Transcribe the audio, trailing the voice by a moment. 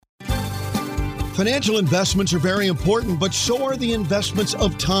Financial investments are very important, but so are the investments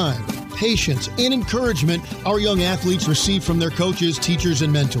of time, patience, and encouragement our young athletes receive from their coaches, teachers,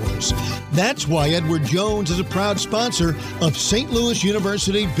 and mentors. That's why Edward Jones is a proud sponsor of St. Louis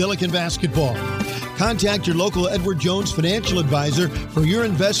University Billiken Basketball. Contact your local Edward Jones financial advisor for your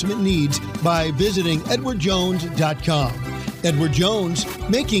investment needs by visiting edwardjones.com. Edward Jones,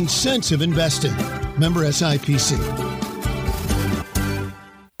 making sense of investing. Member SIPC.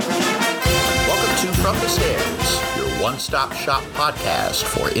 From the Stands, your one-stop shop podcast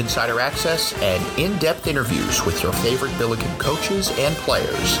for insider access and in-depth interviews with your favorite Billiken coaches and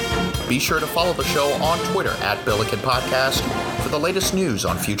players. Be sure to follow the show on Twitter at Billiken Podcast for the latest news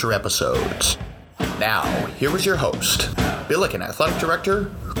on future episodes. Now, here is your host, Billiken Athletic Director,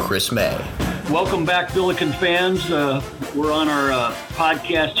 Chris May. Welcome back, Billiken fans. We're on our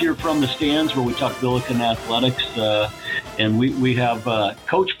podcast here from the Stands where we talk Billiken athletics. And we have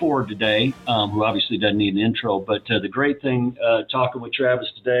Coach Ford today, who obviously doesn't need an intro. But the great thing talking with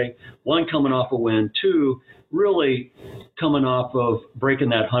Travis today, one, coming off a win, two, really coming off of breaking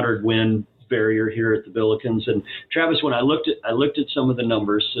that 100-win barrier here at the Billikens. And Travis, when I looked at some of the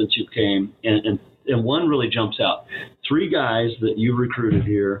numbers since you came, and one really jumps out. 3 guys that you recruited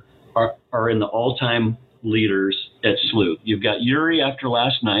here are in the all-time leaders at SLU. You've got Yuri after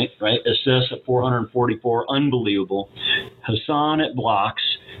last night, right? Assists at 444, unbelievable. Hassan at blocks,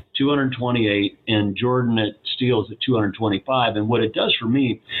 228, and Jordan at steals at 225. And what it does for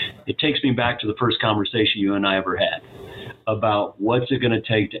me, it takes me back to the first conversation you and I ever had about what's it going to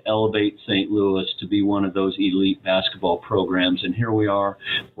take to elevate St. Louis to be one of those elite basketball programs. And here we are.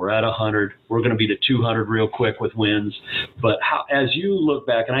 We're at 100. We're going to be to 200 real quick with wins. But as you look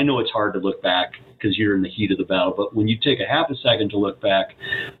back, and I know it's hard to look back because you're in the heat of the battle, but when you take a half a second to look back,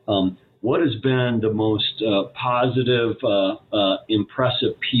 what has been the most positive,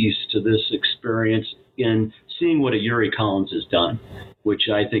 impressive piece to this experience in seeing what a Yuri Collins has done, which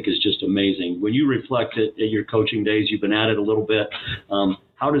I think is just amazing. When you reflect at your coaching days, you've been at it a little bit.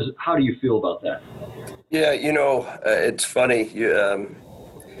 How do you feel about that? Yeah, it's funny.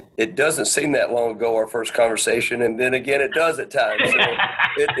 It doesn't seem that long ago, our first conversation, and then again, it does at times. So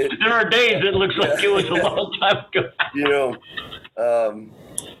there are days it looks like it was a long time ago.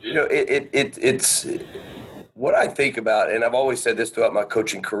 It's what I think about, and I've always said this throughout my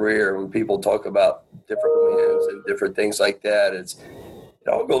coaching career when people talk about different wins and different things like that, it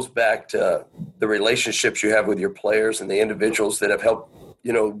all goes back to the relationships you have with your players and the individuals that have helped,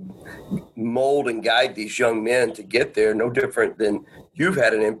 mold and guide these young men to get there. No different than you've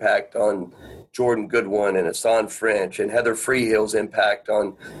had an impact on Jordan Goodwin and Hassan French and Heather Freehill's impact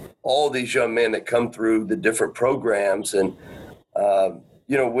on all these young men that come through the different programs. And, and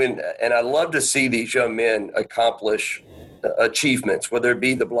I love to see these young men accomplish achievements, whether it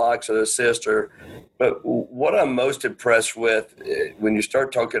be the blocks or the assists but what I'm most impressed with when you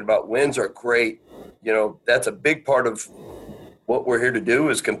start talking about wins are great, that's a big part of what we're here to do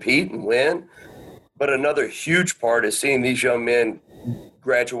is compete and win. But another huge part is seeing these young men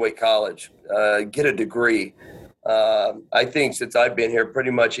graduate college, get a degree. I think since I've been here, pretty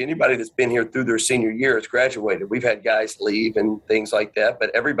much anybody that's been here through their senior year has graduated. We've had guys leave and things like that,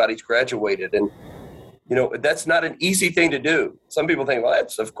 but everybody's graduated. And, that's not an easy thing to do. Some people think, well,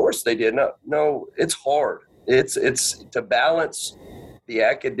 of course they did. No, it's hard. It's to balance the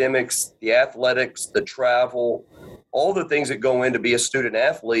academics, the athletics, the travel, all the things that go in to be a student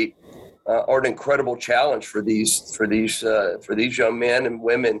athlete are an incredible challenge for these young men and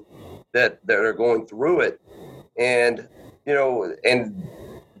women that are going through it. And, and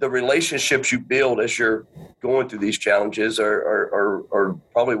the relationships you build as you're going through these challenges are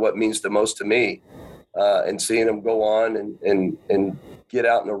probably what means the most to me. And seeing them go on and get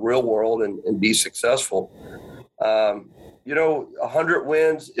out in the real world and be successful. 100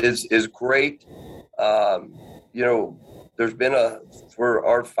 wins is great. There's been for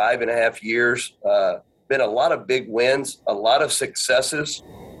our 5.5 years, been a lot of big wins, a lot of successes,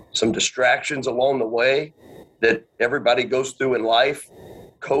 some distractions along the way that everybody goes through in life.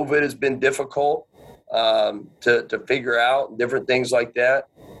 COVID has been difficult to figure out, different things like that.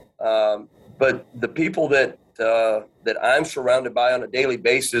 But the people that I'm surrounded by on a daily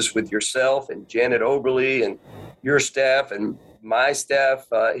basis with yourself and Janet Oberly and your staff and my staff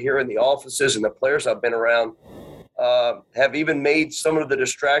here in the offices and the players I've been around have even made some of the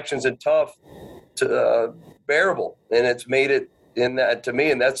distractions and tough to bearable. And it's made it in that to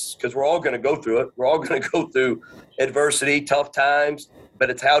me, and that's because we're all going to go through it. We're all going to go through adversity, tough times, but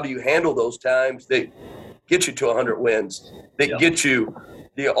it's how do you handle those times that get you to 100 wins, that get you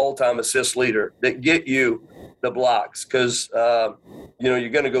the all-time assist leader, that get you the blocks. Because, you're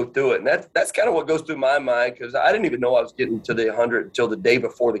going to go through it. And that's kind of what goes through my mind, because I didn't even know I was getting to the 100 until the day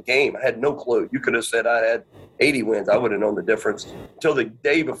before the game. I had no clue. You could have said I had 80 wins. I would have known the difference until the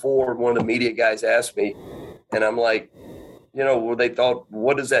day before one of the media guys asked me. And I'm like, they thought,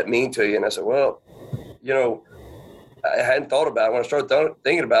 what does that mean to you? And I said, well, I hadn't thought about it. When I started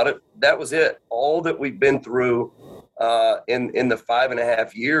thinking about it, that was it. All that we've been through in the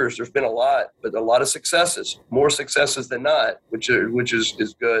 5.5 years, there's been a lot, but a lot of successes, more successes than not, which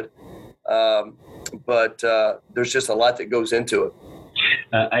is good. But there's just a lot that goes into it.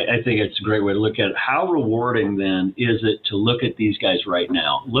 I think it's a great way to look at it. How rewarding then is it to look at these guys right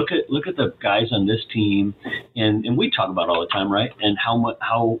now? Look at the guys on this team, and we talk about it all the time, right? And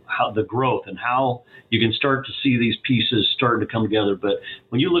how the growth and how you can start to see these pieces starting to come together. But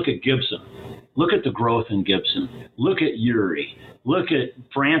when you look at Gibson, look at the growth in Gibson. Look at Uri. Look at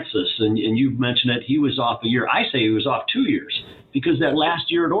Francis, and you've mentioned it. He was off a year. I say he was off 2 years, because that last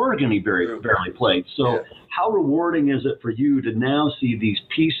year at Oregon he barely played. So how rewarding is it for you to now see these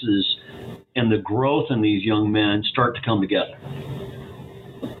pieces and the growth in these young men start to come together?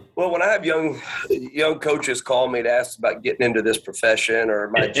 Well, when I have young coaches call me to ask about getting into this profession, or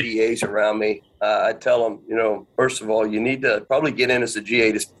my GAs around me, I tell them, first of all, you need to probably get in as a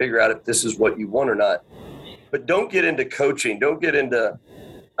GA to figure out if this is what you want or not. But don't get into coaching. Don't get into,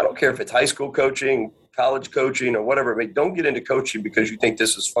 I don't care if it's high school coaching, college coaching, or whatever. Don't get into coaching because you think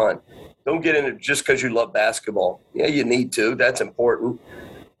this is fun. Don't get into just because you love basketball. Yeah, you need to. That's important.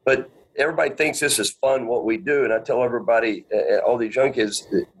 But everybody thinks this is fun, what we do. And I tell everybody, all these young kids,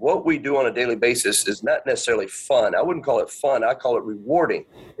 what we do on a daily basis is not necessarily fun. I wouldn't call it fun. I call it rewarding.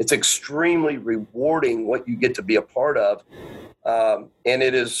 It's extremely rewarding what you get to be a part of. And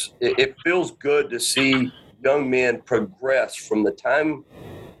it feels good to see young men progress from the time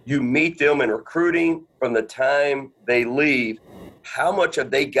you meet them in recruiting, from the time they leave. How much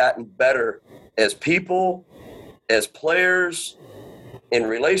have they gotten better as people, as players, in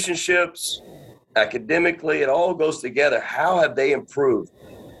relationships, academically? It all goes together. How have they improved?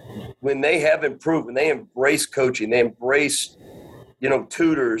 When they have improved, when they embrace coaching, they embrace,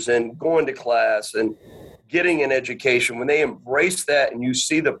 tutors and going to class and getting an education, when they embrace that and you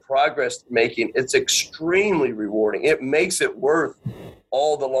see the progress they're making, it's extremely rewarding. It makes it worth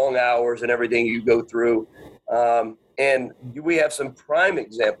all the long hours and everything you go through. And we have some prime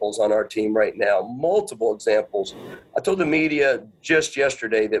examples on our team right now, multiple examples. I told the media just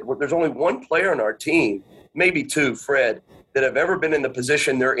yesterday that there's only one player on our team, maybe two, Fred, that have ever been in the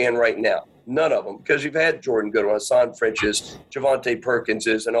position they're in right now. None of them, because you've had Jordan Goodwin, Hassan French's, Javante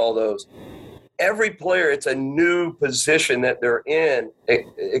Perkins's, and all those. Every player, it's a new position that they're in,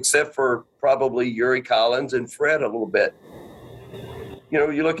 except for probably Yuri Collins and Fred a little bit.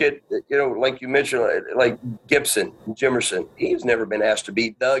 You look at, like you mentioned, like Gibson, Jimerson. He's never been asked to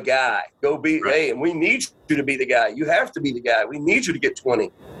be the guy. Go be, hey, and we need you to be the guy. You have to be the guy. We need you to get 20.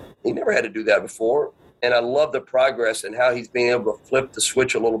 He never had to do that before. And I love the progress and how he's being able to flip the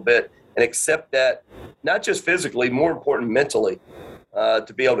switch a little bit and accept that, not just physically, more important mentally,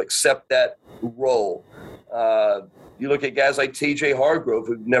 to be able to accept that role. You look at guys like TJ Hargrove,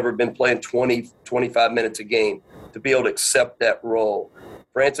 who've never been playing 20, 25 minutes a game, to be able to accept that role.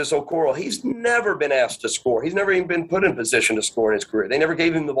 Francis Okoro, he's never been asked to score. He's never even been put in position to score in his career. They never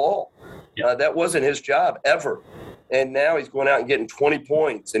gave him the ball. That wasn't his job ever. And now he's going out and getting 20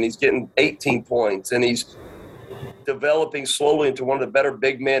 points, and he's getting 18 points, and he's developing slowly into one of the better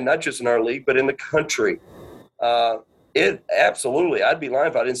big men, not just in our league, but in the country. It absolutely, I'd be lying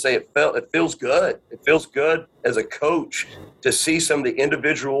if I didn't say it feels good. It feels good as a coach to see some of the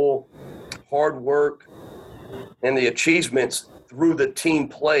individual hard work and the achievements through the team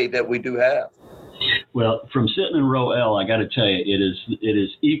play that we do have. Well, from sitting in row L, I got to tell you, it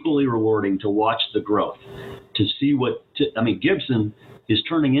is equally rewarding to watch the growth, to see Gibson is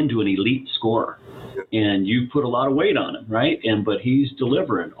turning into an elite scorer. And you put a lot of weight on him, right? But he's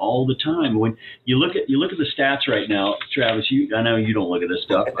delivering all the time. When you look at the stats right now, Travis, I know you don't look at this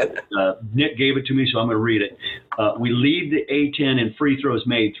stuff, but Nick gave it to me, so I'm going to read it. We lead the A-10 in free throws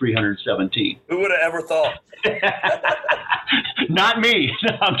made, 317. Who would have ever thought? Not me.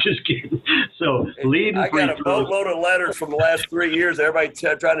 No, I'm just kidding. So lead in free throws. I got a boatload of letters from the last 3 years. Everybody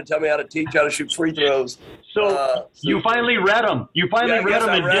trying to tell me how to teach how to shoot free throws. So you finally read them. You finally read them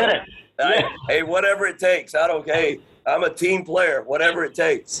and did it. Hey, whatever it takes. I'm a team player. Whatever it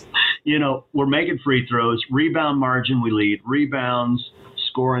takes. We're making free throws. Rebound margin, we lead. Rebounds,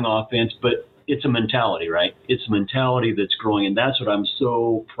 scoring offense. But it's a mentality, right? It's a mentality that's growing. And that's what I'm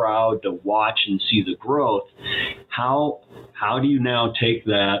so proud to watch and see the growth. How do you now take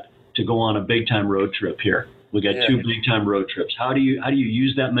that to go on a big-time road trip here? We got two big time road trips. How do you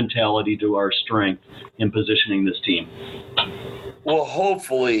use that mentality to our strength in positioning this team? Well,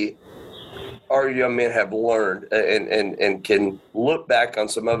 hopefully our young men have learned and can look back on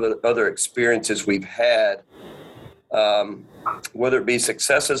some other experiences we've had, whether it be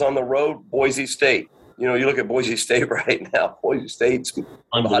successes on the road. Boise State. You know, you look at Boise State right now. Boise State's one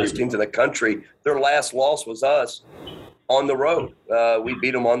of the hottest teams in the country. Their last loss was us on the road. We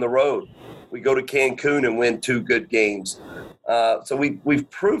beat them on the road. We go to Cancun and win 2 good games. So we've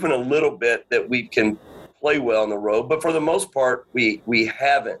proven a little bit that we can play well on the road, but for the most part, we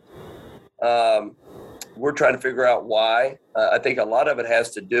haven't. We're trying to figure out why. I think a lot of it has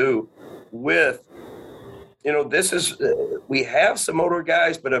to do with, you know, we have some older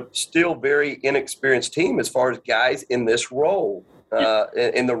guys, but a still very inexperienced team as far as guys in this role,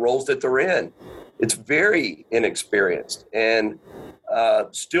 in the roles that they're in. It's very inexperienced and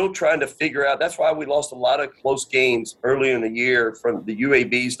still trying to figure out. That's why we lost a lot of close games early in the year, from the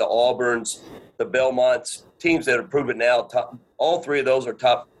UABs, the Auburns, the Belmonts, teams that have proven now. All 3 of those are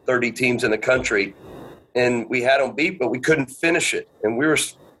top 30 teams in the country. And we had them beat, but we couldn't finish it. And we were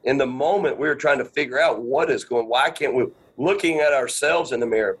in the moment, we were trying to figure out why can't we, looking at ourselves in the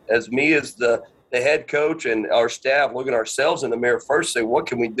mirror, as me as the head coach and our staff, looking at ourselves in the mirror first, say, what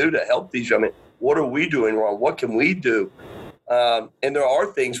can we do to help these young men? What are we doing wrong? What can we do? And there are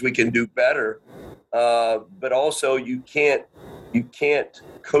things we can do better, but also you can't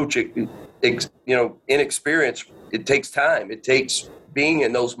coach it. Inexperience. It takes time. It takes being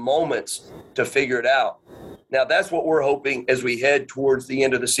in those moments to figure it out. Now, that's what we're hoping as we head towards the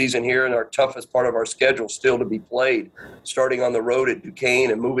end of the season here, and our toughest part of our schedule still to be played, starting on the road at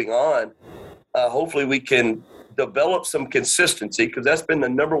Duquesne and moving on. Hopefully we can develop some consistency, because that's been the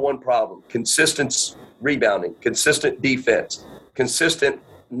number one problem: consistent rebounding, consistent defense, consistent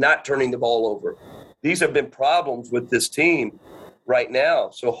not turning the ball over. These have been problems with this team right now.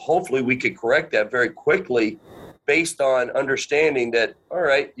 So hopefully we could correct that very quickly, based on understanding that, all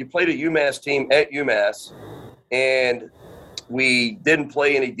right, you played a UMass team at UMass, and we didn't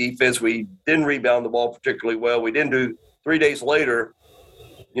play any defense. We didn't rebound the ball particularly well. We didn't do 3 days later,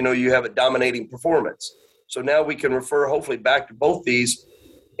 you have a dominating performance. So now we can refer hopefully back to both these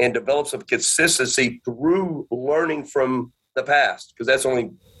and develop some consistency through learning from the past, because that's the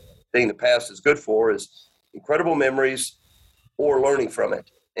only thing the past is good for, is incredible memories or learning from it.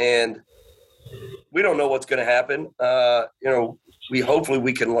 And we don't know what's going to happen. Hopefully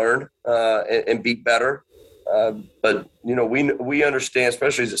we can learn and be better. But we understand,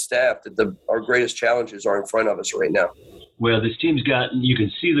 especially as a staff, that our greatest challenges are in front of us right now. Well, this team's you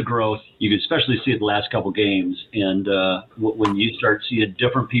can see the growth. You can especially see it the last couple games. And when you start seeing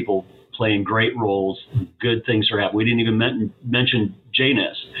different people playing great roles, good things are happening. We didn't even mention Jay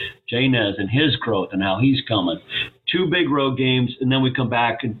Nez and his growth and how he's coming. 2 big road games, and then we come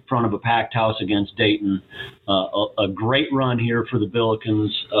back in front of a packed house against Dayton. A great run here for the Billikens.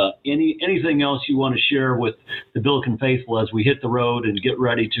 Anything else you want to share with the Billiken faithful as we hit the road and get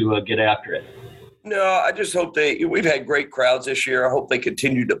ready to get after it? No, I just hope we've had great crowds this year. I hope they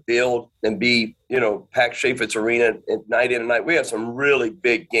continue to build and be, pack Chaifetz Arena night in and night. We have some really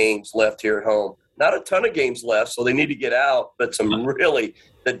big games left here at home. Not a ton of games left, so they need to get out, but some really,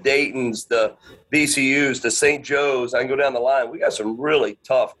 the Daytons, the VCUs, the St. Joe's, I can go down the line. We got some really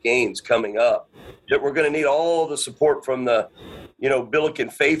tough games coming up that we're going to need all the support from the, Billiken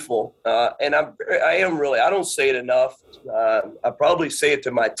faithful. And I don't say it enough. I probably say it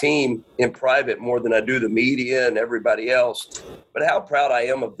to my team in private more than I do the media and everybody else. But how proud I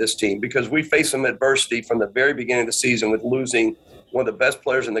am of this team, because we faced some adversity from the very beginning of the season with losing one of the best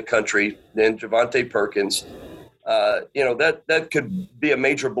players in the country, then Javante Perkins. That could be a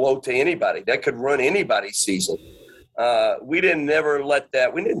major blow to anybody. That could run anybody's season. We didn't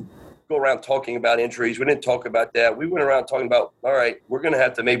go around talking about injuries. We didn't talk about that. We went around talking about, all right, we're going to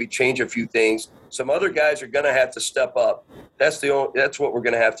have to maybe change a few things. Some other guys are going to have to step up. That's what we're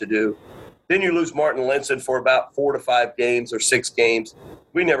going to have to do. Then you lose Martin Linson for about 4 to 5 games or 6 games.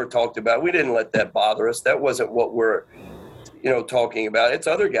 We never talked about it. We didn't let that bother us. That wasn't what we're, talking about. It's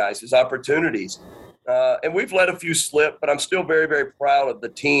other guys, it's opportunities. And we've let a few slip, but I'm still very, very proud of the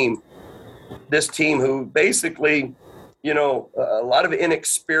team. This team who basically, a lot of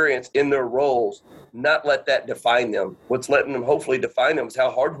inexperience in their roles, not let that define them. What's letting them hopefully define them is how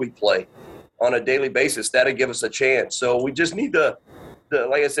hard we play on a daily basis. That'll give us a chance. So we just need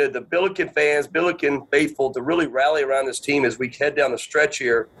like I said, the Billiken fans, Billiken faithful, to really rally around this team as we head down the stretch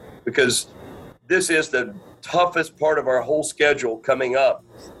here, because this is the toughest part of our whole schedule coming up,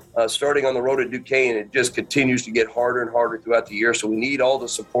 starting on the road at Duquesne. It just continues to get harder and harder throughout the year. So we need all the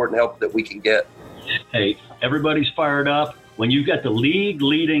support and help that we can get. Hey, everybody's fired up. When you've got the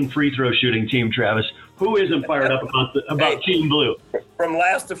league-leading free throw shooting team, Travis, who isn't fired up about Team Blue? From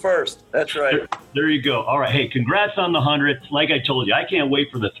last to first. That's right. There you go. All right. Hey, congrats on the 100th. Like I told you, I can't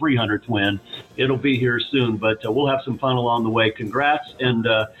wait for the 300th win. It'll be here soon, but we'll have some fun along the way. Congrats, and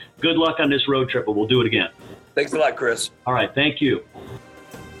good luck on this road trip, but we'll do it again. Thanks a lot, Chris. All right. Thank you.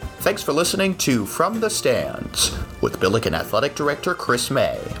 Thanks for listening to From the Stands with Billiken Athletic Director Chris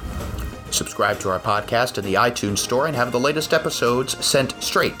May. Subscribe to our podcast in the iTunes Store and have the latest episodes sent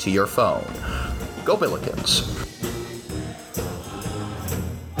straight to your phone. Go Billikens!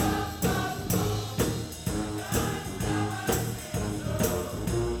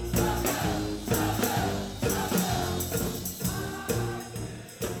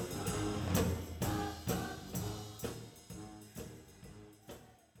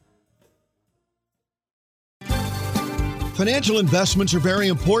 Financial investments are very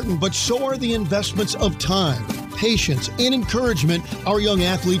important, but so are the investments of time, patience, and encouragement our young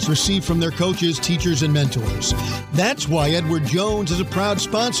athletes receive from their coaches, teachers, and mentors. That's why Edward Jones is a proud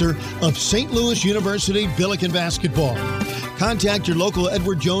sponsor of St. Louis University Billiken Basketball. Contact your local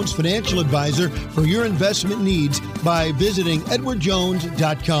Edward Jones financial advisor for your investment needs by visiting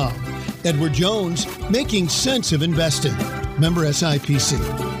edwardjones.com. Edward Jones, making sense of investing. Member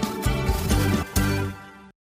SIPC.